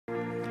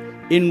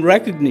in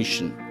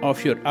recognition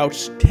of your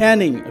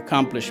outstanding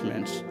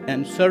accomplishments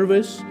and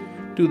service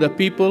to the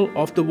people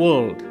of the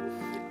world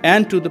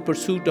and to the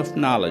pursuit of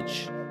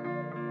knowledge.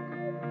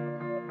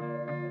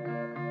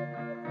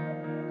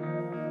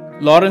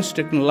 Lawrence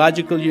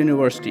Technological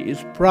University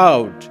is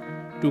proud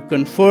to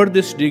confer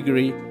this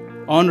degree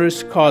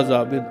honoris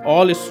causa with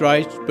all its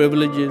rights,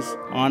 privileges,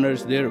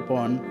 honors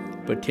thereupon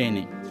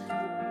pertaining.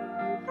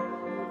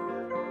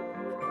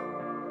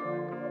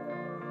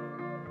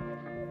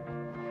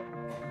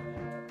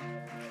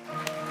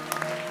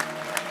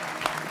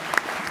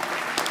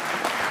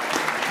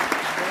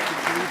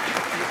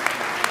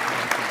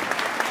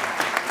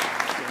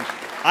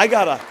 I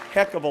got a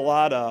heck of a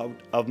lot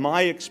of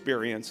my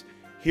experience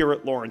here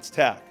at Lawrence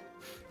Tech.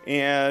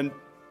 And,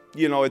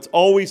 you know, it's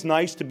always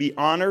nice to be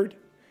honored.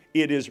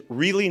 It is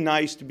really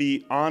nice to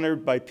be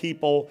honored by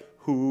people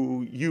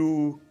who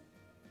you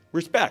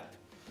respect,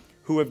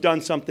 who have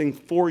done something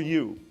for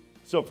you.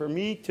 So for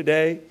me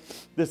today,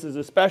 this is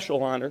a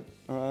special honor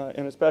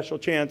and a special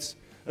chance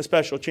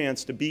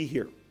to be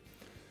here.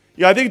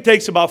 Yeah, I think it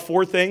takes about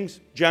 4 things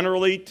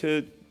generally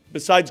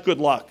besides good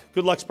luck.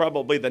 Good luck's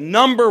probably the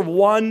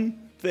 #1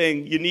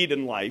 thing you need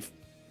in life.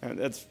 And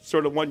that's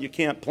sort of one you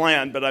can't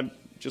plan, but I'm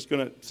just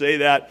going to say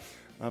that,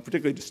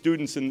 particularly to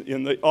students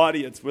in the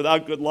audience.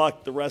 Without good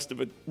luck, the rest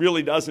of it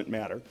really doesn't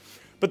matter.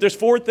 But there's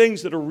 4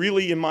 things that are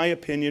really, in my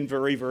opinion,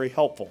 very, very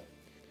helpful.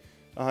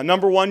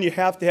 #1, you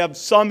have to have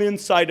some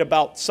insight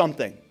about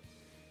something.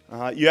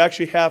 You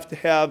actually have to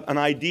have an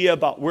idea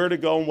about where to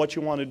go and what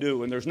you want to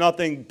do. And there's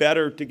nothing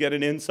better to get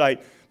an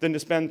insight than to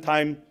spend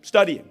time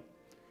studying.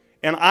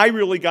 And I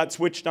really got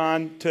switched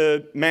on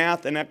to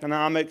math and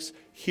economics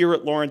here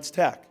at Lawrence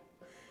Tech.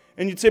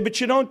 And you'd say,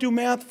 but you don't do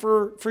math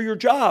for your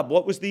job.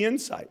 What was the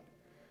insight?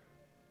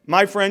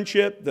 My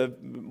friendship, the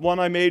one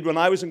I made when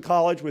I was in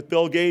college with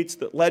Bill Gates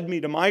that led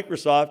me to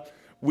Microsoft,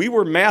 we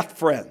were math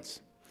friends.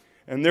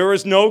 And there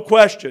is no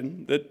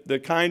question that the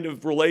kind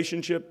of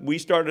relationship we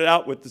started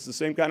out with is the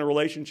same kind of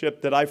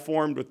relationship that I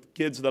formed with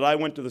kids that I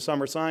went to the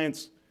summer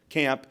science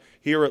camp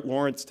here at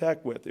Lawrence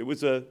Tech with. It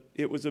was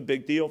a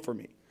big deal for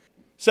me.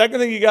 Second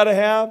thing you got to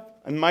have,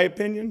 in my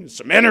opinion, is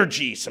some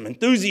energy, some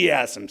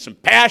enthusiasm, some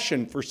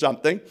passion for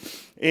something.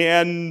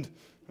 And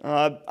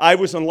I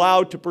was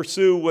allowed to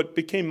pursue what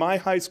became my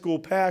high school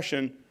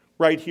passion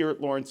right here at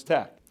Lawrence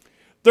Tech.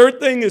 Third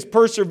thing is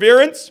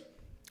perseverance.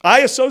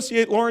 I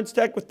associate Lawrence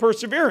Tech with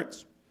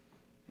perseverance.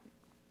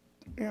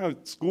 You know,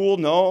 school,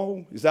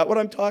 no. Is that what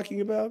I'm talking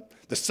about?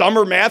 The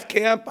summer math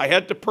camp, I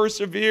had to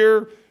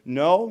persevere.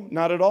 No,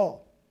 not at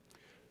all.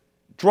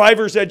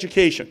 Driver's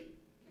education.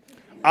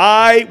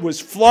 I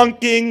was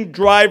flunking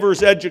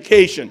driver's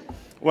education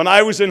when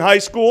I was in high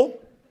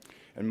school,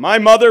 and my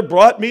mother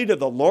brought me to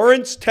the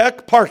Lawrence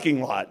Tech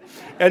parking lot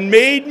and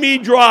made me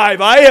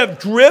drive. I have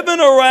driven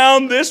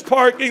around this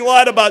parking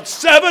lot about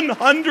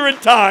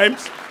 700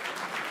 times.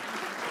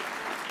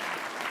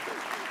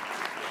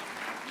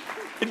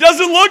 It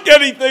doesn't look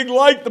anything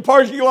like the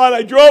parking lot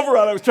I drove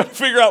around. I was trying to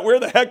figure out where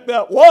the heck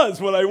that was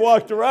when I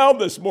walked around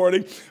this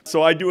morning.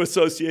 So I do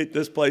associate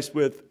this place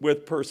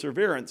with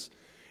perseverance.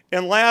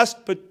 And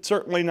last, but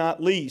certainly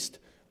not least,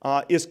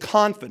 is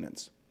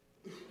confidence.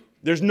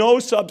 There's no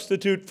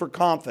substitute for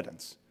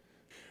confidence.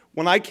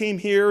 When I came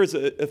here as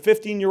a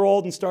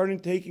 15-year-old and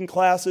started taking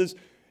classes,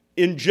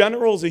 in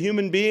general, as a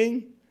human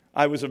being,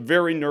 I was a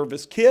very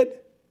nervous kid,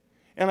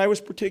 and I was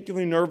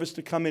particularly nervous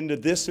to come into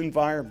this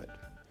environment.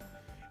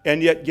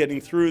 And yet getting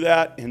through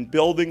that and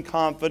building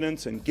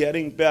confidence and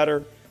getting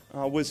better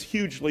was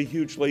hugely,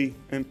 hugely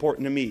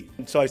important to me.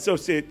 And so I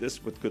associate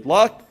this with good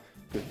luck,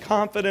 good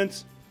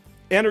confidence,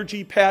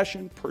 energy,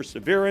 passion,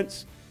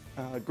 perseverance,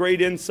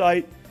 great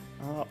insight,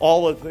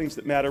 all of the things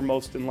that matter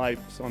most in life.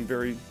 So I'm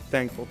very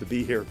thankful to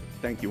be here.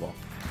 Thank you all.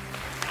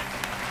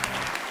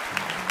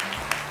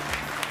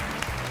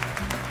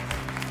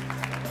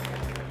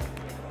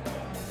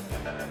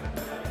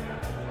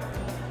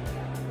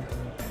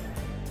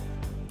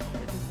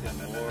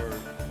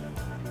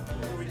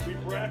 We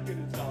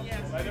bracketed Southfield.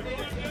 Yes, I never did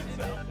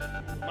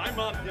Southfield. My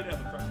mom did have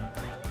a crush on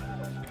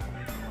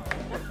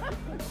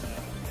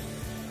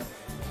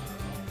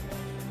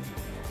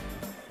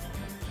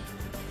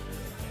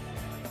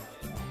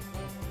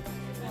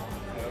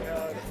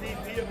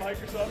Steve at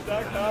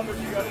Microsoft.com if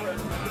you got a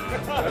resume.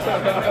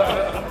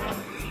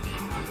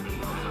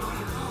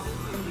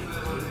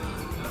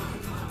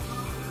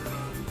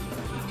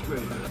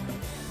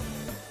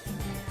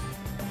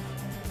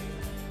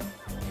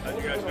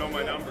 You guys know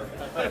my number.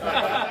 I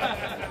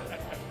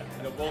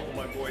know both of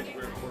my boys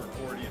were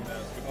 40 in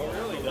basketball. Oh,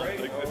 really? Great.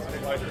 This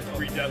is my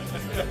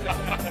predestined.